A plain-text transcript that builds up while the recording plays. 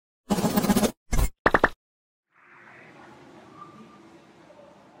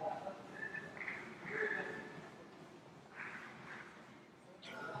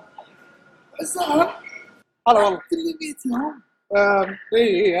الزهر هلا والله. اللي 100 يوم.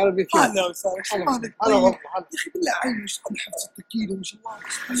 اي انا 100 يوم. هلا وسهلا، شو حالك؟ هلا والله. يا اخي بالله عيني ايش انحف 6 كيلو ما شاء الله.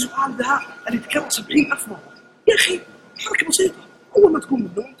 السؤال ذا انا ذكرت 70,000 مره. يا اخي حركه بسيطه، اول ما تقوم من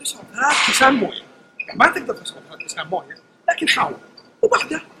النوم تشرب 3 كيسان مويه. يعني ما تقدر تشرب 3 كيسان مويه لكن حاول،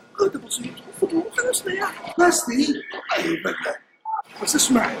 وبعدها غدا بسيط وفطور وخلصنا يا اخي. بس دي طيب بالله. بس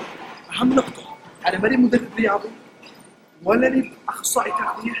اسمع، اهم نقطه، انا ماني مدرب رياضي ولا لي اخصائي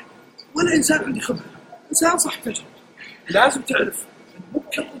تغذيه ولا انسان عندي خبره، انسان صح تجربه. لازم تعرف ان مو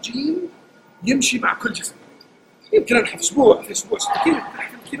بكل رجيم يمشي مع كل جسم. يمكن انحف اسبوع في اسبوع 6 كيلو،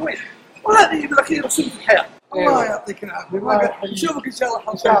 انحف كيلوين، وهذه بالاخير سنه الحياه. الله يعطيك العافيه، نشوفك ان شاء الله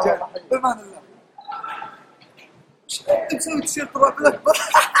الحلقه الجايه بامان الله. انت مسوي تيشيرت الرعب الاكبر.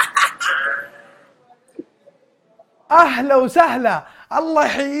 أهلا وسهلا، الله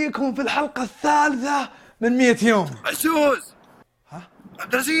يحييكم في الحلقة الثالثة من 100 يوم. عزوز،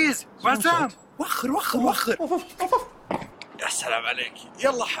 عبد العزيز، وعسام، وخر. يا سلام عليك.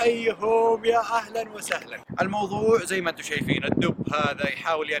 يلا حيهم يا اهلا وسهلا. الموضوع زي ما انتم شايفين، الدب هذا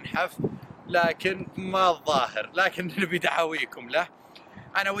يحاول ينحف لكن ما الظاهر، لكن نبي دعاويكم له.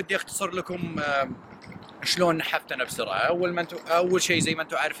 انا ودي اختصر لكم شلون نحفت انا بسرعه. اول شيء زي ما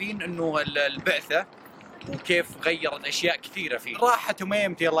انتم عارفين انه البعثه وكيف غيرت اشياء كثيره فيه. راحت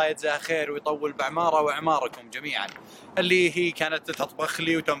اميمتي الله يجزاها خير ويطول باعماره واعماركم جميعا، اللي هي كانت تطبخ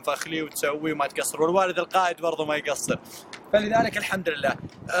لي وتنفخ لي وتسوي وما تقصر، والوالد القائد برضه ما يقصر. فلذلك الحمد لله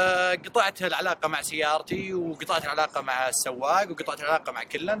قطعت العلاقه مع سيارتي، وقطعت العلاقه مع السواق، وقطعت العلاقه مع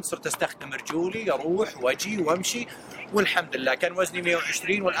كلن. صرت استخدم رجولي، اروح واجي وامشي، والحمد لله. كان وزني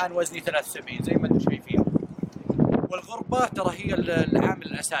 120 والان وزني 73 زي ما انتم شايفين. والغربة ترى هي العامل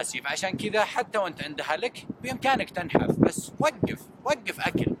الأساسي، فعشان كذا حتى وأنت عند أهلك بإمكانك تنحف، بس وقف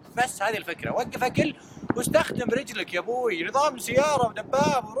أكل. بس هذه الفكرة، وقف أكل واستخدم رجلك يا أبوي. نظام سيارة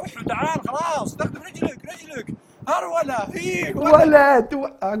ودباب وروح وتعال، خلاص استخدم رجلك هرولة هي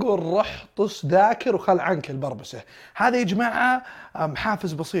أقول رح طس ذاكر وخل عنك البربسة. هذا يا جماعة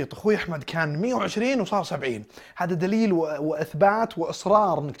حافز بسيط. أخوي أحمد كان 120 وصار 70. هذا دليل وإثبات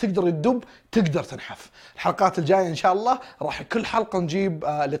وإصرار أنك تقدر تدب، تقدر تنحف. الحلقات الجاية إن شاء الله راح كل حلقة نجيب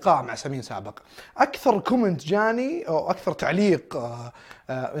لقاء مع سمين سابق. أكثر كومنت جاني أو أكثر تعليق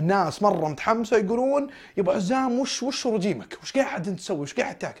الناس مرة متحمسة يقولون يا أبو عزام وش رجيمك؟ وش قاعد أنت تسوي؟ وش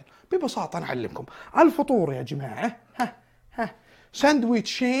قاعد تاكل؟ ببساطة أنا أعلمكم. الفطور يا جماعة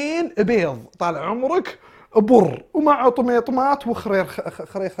ساندويتشين بيض طال عمرك بر ومع طماطمات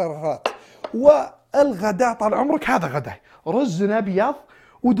وخريخرات. والغداء طال عمرك هذا غداء رز أبيض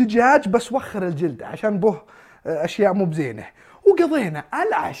ودجاج، بس وخر الجلد عشان به أشياء مو بزينة. وقضينا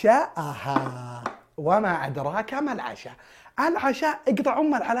العشاء. وما أدراك ما العشاء. العشاء اقطع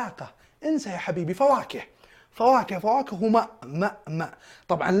العلاقة، انسى يا حبيبي. فواكه وماء.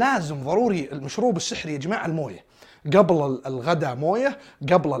 طبعا لازم ضروري المشروب السحري يا جماعة المويه. قبل الغداء مويه،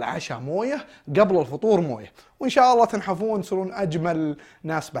 قبل العشاء مويه، قبل الفطور مويه، وإن شاء الله تنحفون تصيرون أجمل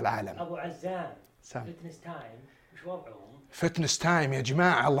ناس بالعالم. أبو عزام، فتنس تايم وش وضعهم؟ فتنس تايم يا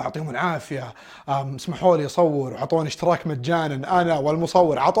جماعة الله يعطيهم العافية. اسمحوا لي أصور وعطوني اشتراك مجانا أنا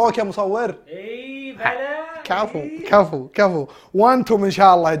والمصور. عطوك يا مصور؟ إي بلا. كفو. وأنتم إن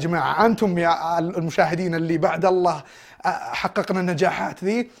شاء الله يا جماعة، أنتم يا المشاهدين اللي بعد الله حققنا النجاحات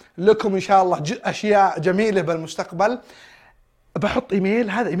ذي، لكم إن شاء الله أشياء جميلة بالمستقبل. بحط إيميل،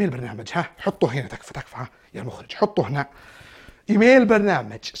 هذا إيميل برنامج، حطه هنا. تكفى يا مخرج، حطه هنا. إيميل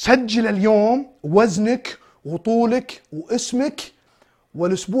برنامج. سجل اليوم وزنك وطولك واسمك،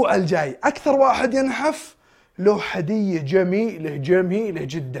 والأسبوع الجاي أكثر واحد ينحف له هدية جميلة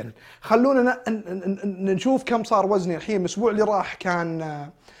جدا. خلونا نشوف كم صار وزني الحين. الأسبوع اللي راح كان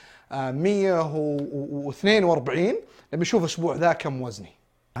 142. نبي نشوف الأسبوع ذا كم وزني.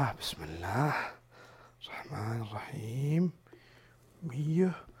 بسم الله الرحمن الرحيم.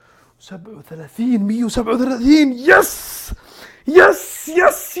 137. يس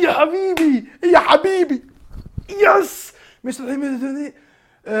يا حبيبي يس.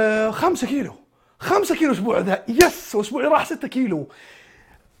 137. 5 كيلو 5 كيلو الأسبوع ذا. يس. وأسبوعي راح 6 كيلو.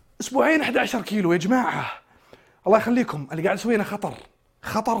 أسبوعين 11 كيلو يا جماعة. الله يخليكم، اللي قاعد أسويه خطر.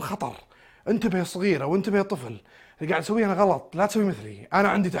 انتبه يا صغيرة وانتبه يا طفل، اللي قاعد أسويه أنا غلط، لا تسوي مثلي. أنا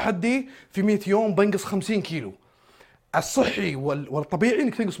عندي تحدي في 100 يوم بنقص 50 كيلو. الصحي والطبيعي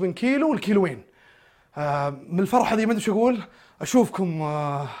انك تنقص من كيلو لكيلوين. من الفرحة دي ما ادري شو اقول. اشوفكم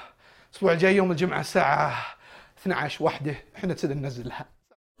الاسبوع الجاي يوم الجمعة الساعة 12 1 احنا ننزلها.